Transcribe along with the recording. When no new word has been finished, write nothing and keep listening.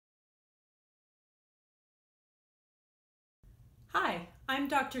Hi, I'm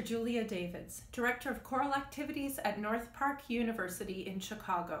Dr. Julia Davids, Director of Choral Activities at North Park University in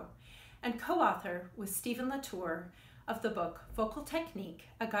Chicago, and co-author with Stephen Latour of the book Vocal Technique,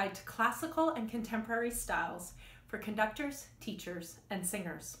 A Guide to Classical and Contemporary Styles for Conductors, Teachers, and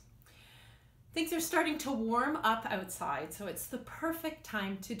Singers. Things are starting to warm up outside, so it's the perfect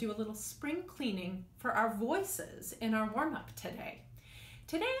time to do a little spring cleaning for our voices in our warm-up today.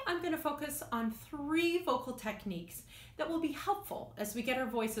 Today, I'm going to focus on 3 vocal techniques that will be helpful as we get our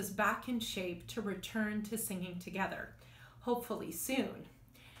voices back in shape to return to singing together, hopefully soon.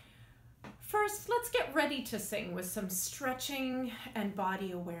 First, let's get ready to sing with some stretching and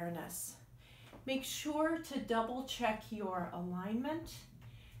body awareness. Make sure to double check your alignment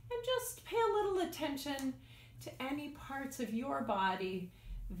and just pay a little attention to any parts of your body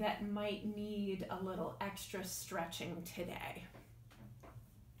that might need a little extra stretching today.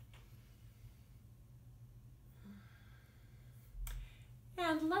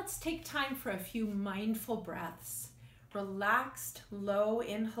 And let's take time for a few mindful breaths, relaxed, low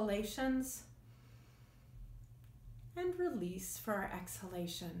inhalations, and release for our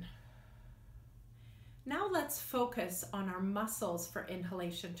exhalation. Now let's focus on our muscles for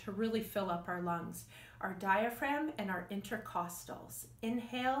inhalation to really fill up our lungs, our diaphragm and our intercostals.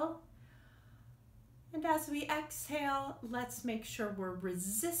 Inhale, and as we exhale, let's make sure we're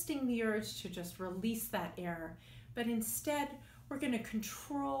resisting the urge to just release that air, but instead, we're going to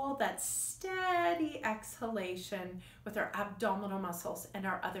control that steady exhalation with our abdominal muscles and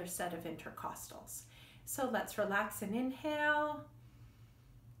our other set of intercostals. So let's relax and inhale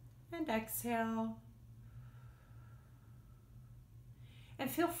and exhale. And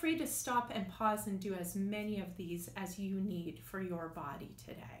feel free to stop and pause and do as many of these as you need for your body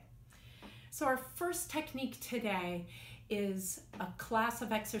today. So our first technique today is a class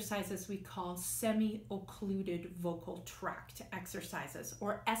of exercises we call semi-occluded vocal tract exercises,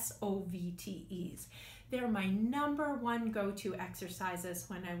 or SOVTEs. They're my #1 go-to exercises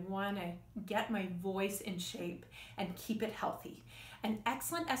when I want to get my voice in shape and keep it healthy. An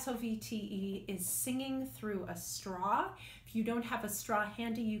excellent SOVTE is singing through a straw. If you don't have a straw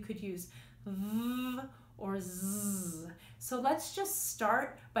handy, you could use V or Z. So let's just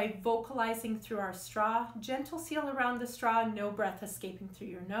start by vocalizing through our straw. Gentle seal around the straw, no breath escaping through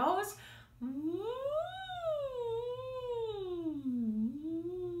your nose.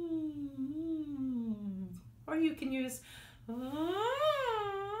 Or you can use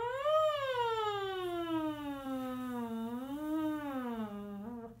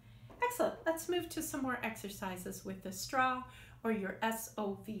Excellent. Let's move to some more exercises with the straw or your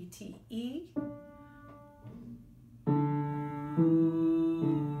SOVTE.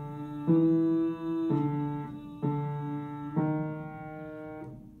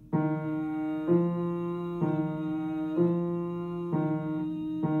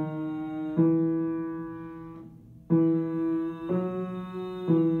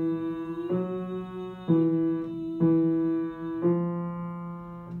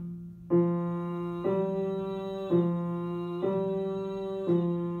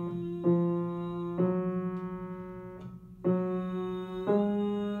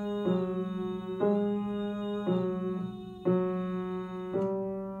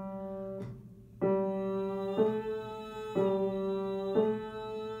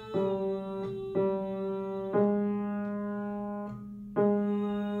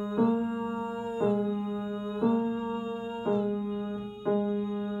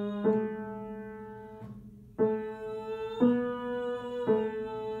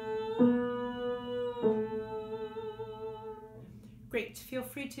 Great, feel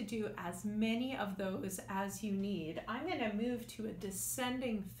free to do as many of those as you need. I'm going to move to a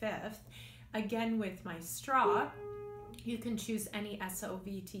descending fifth, again with my straw. You can choose any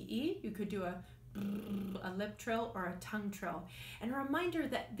SOVTE. You could do a lip trill or a tongue trill. And a reminder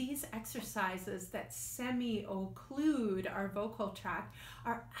that these exercises that semi-occlude our vocal tract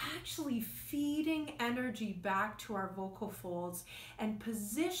are actually feeding energy back to our vocal folds and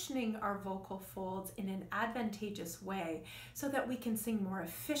positioning our vocal folds in an advantageous way so that we can sing more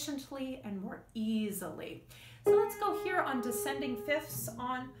efficiently and more easily. So let's go here on descending fifths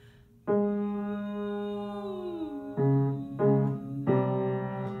on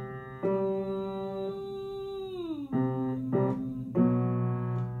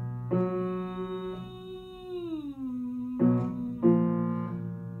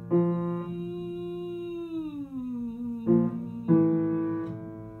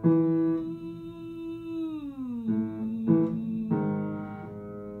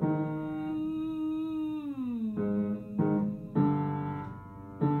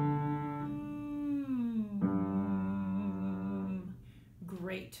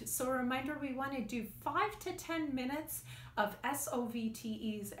great. So a reminder, we want to do 5 to 10 minutes of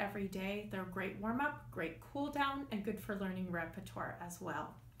SOVTEs every day. They're a great warm-up, great cool down, and good for learning repertoire as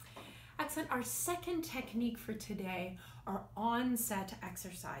well. Excellent. Our second technique for today are onset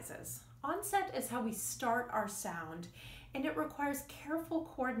exercises. Onset is how we start our sound, and it requires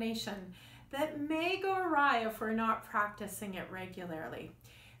careful coordination that may go awry if we're not practicing it regularly.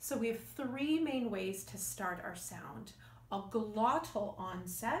 So we have 3 main ways to start our sound. A glottal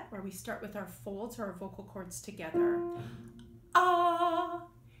onset, where we start with our folds or our vocal cords together. Ah!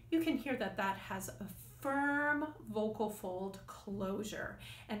 You can hear that that has a firm vocal fold closure,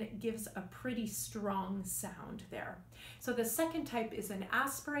 and it gives a pretty strong sound there. So the second type is an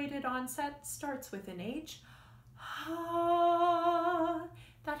aspirated onset, starts with an H. Ah!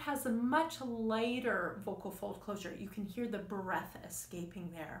 That has a much lighter vocal fold closure. You can hear the breath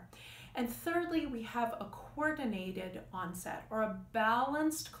escaping there. And thirdly, we have a coordinated onset or a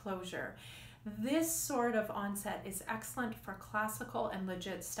balanced closure. This sort of onset is excellent for classical and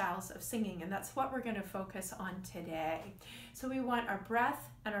legit styles of singing, and that's what we're going to focus on today. So we want our breath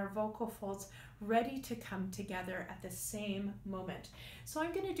and our vocal folds ready to come together at the same moment. So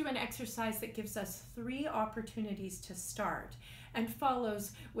I'm going to do an exercise that gives us 3 opportunities to start and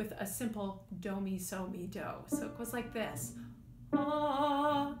follows with a simple do, mi, so, mi, do. So it goes like this.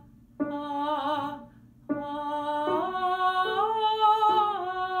 Ah, ah, ah.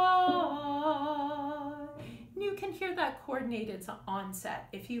 You can hear that coordinated onset.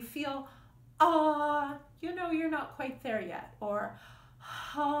 If you feel ah, you know you're not quite there yet, or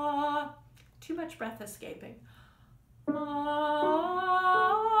ha, too much breath escaping. Ah.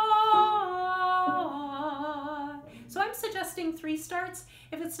 So I'm suggesting 3 starts.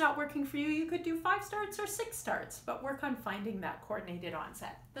 If it's not working for you, you could do 5 starts or 6 starts, but work on finding that coordinated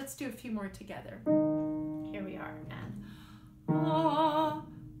onset. Let's do a few more together. Here we are, and ah,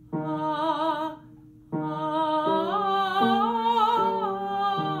 ah,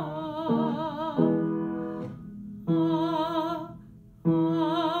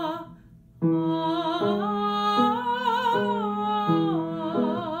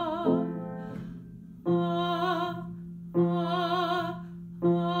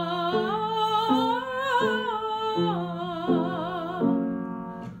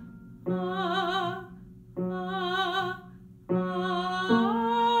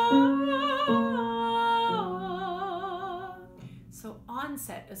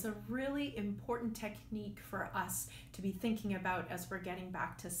 onset is a really important technique for us to be thinking about as we're getting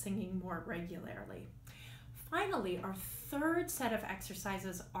back to singing more regularly. Finally, our third set of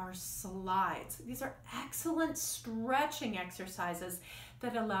exercises are slides. These are excellent stretching exercises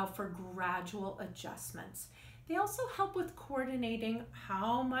that allow for gradual adjustments. They also help with coordinating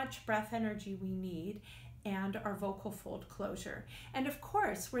how much breath energy we need and our vocal fold closure. And of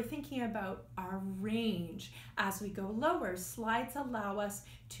course, we're thinking about our range. As we go lower, slides allow us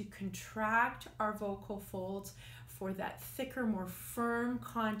to contract our vocal folds for that thicker, more firm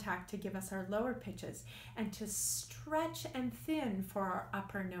contact to give us our lower pitches, and to stretch and thin for our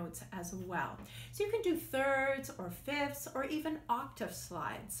upper notes as well. So you can do thirds or fifths or even octave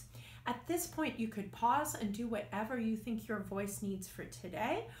slides. At this point, you could pause and do whatever you think your voice needs for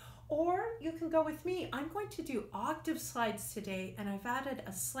today, or you can go with me. I'm going to do octave slides today, and I've added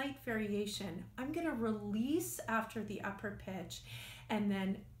a slight variation. I'm going to release after the upper pitch and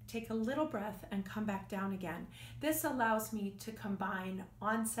then take a little breath and come back down again. This allows me to combine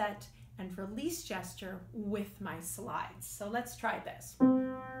onset and release gesture with my slides. So let's try this.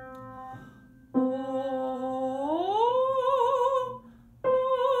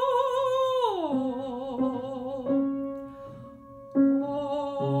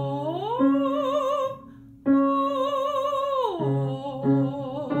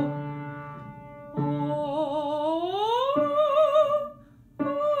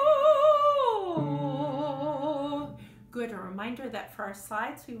 That for our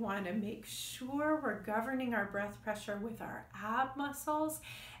slides, we want to make sure we're governing our breath pressure with our ab muscles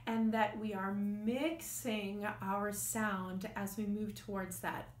and that we are mixing our sound as we move towards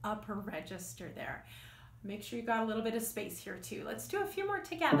that upper register there. Make sure you got a little bit of space here too. Let's do a few more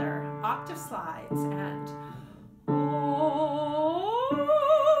together. Octave slides and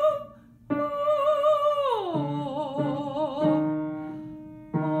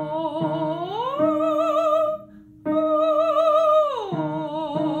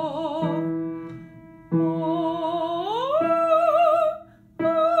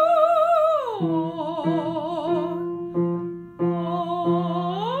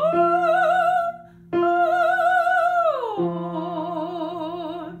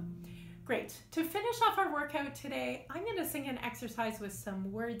Great. To finish off our workout today, I'm going to sing an exercise with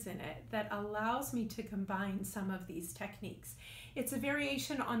some words in it that allows me to combine some of these techniques. It's a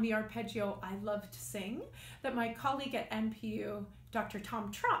variation on the arpeggio I love to sing that my colleague at NPU, Dr.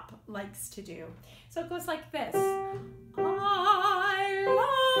 Tom Trop, likes to do. So it goes like this.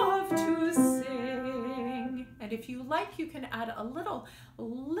 I love to sing. And if you like, you can add a little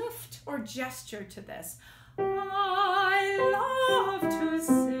lift or gesture to this. I love to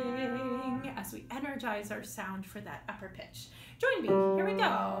sing as we energize our sound for that upper pitch. Join me. Here we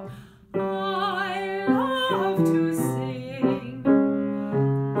go. I love to sing.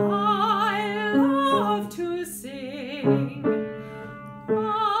 I love to sing.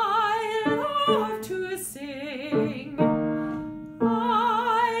 I love to sing.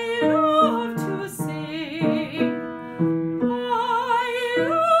 I love to sing. I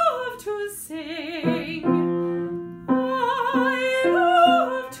love to sing. I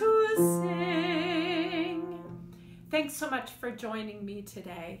love to sing. Thanks so much for joining me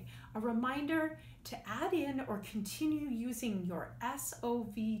today. A reminder to add in or continue using your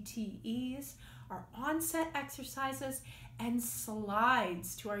SOVTEs, our onset exercises, and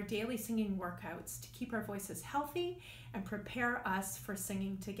slides to our daily singing workouts to keep our voices healthy and prepare us for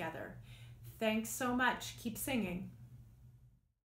singing together. Thanks so much. Keep singing.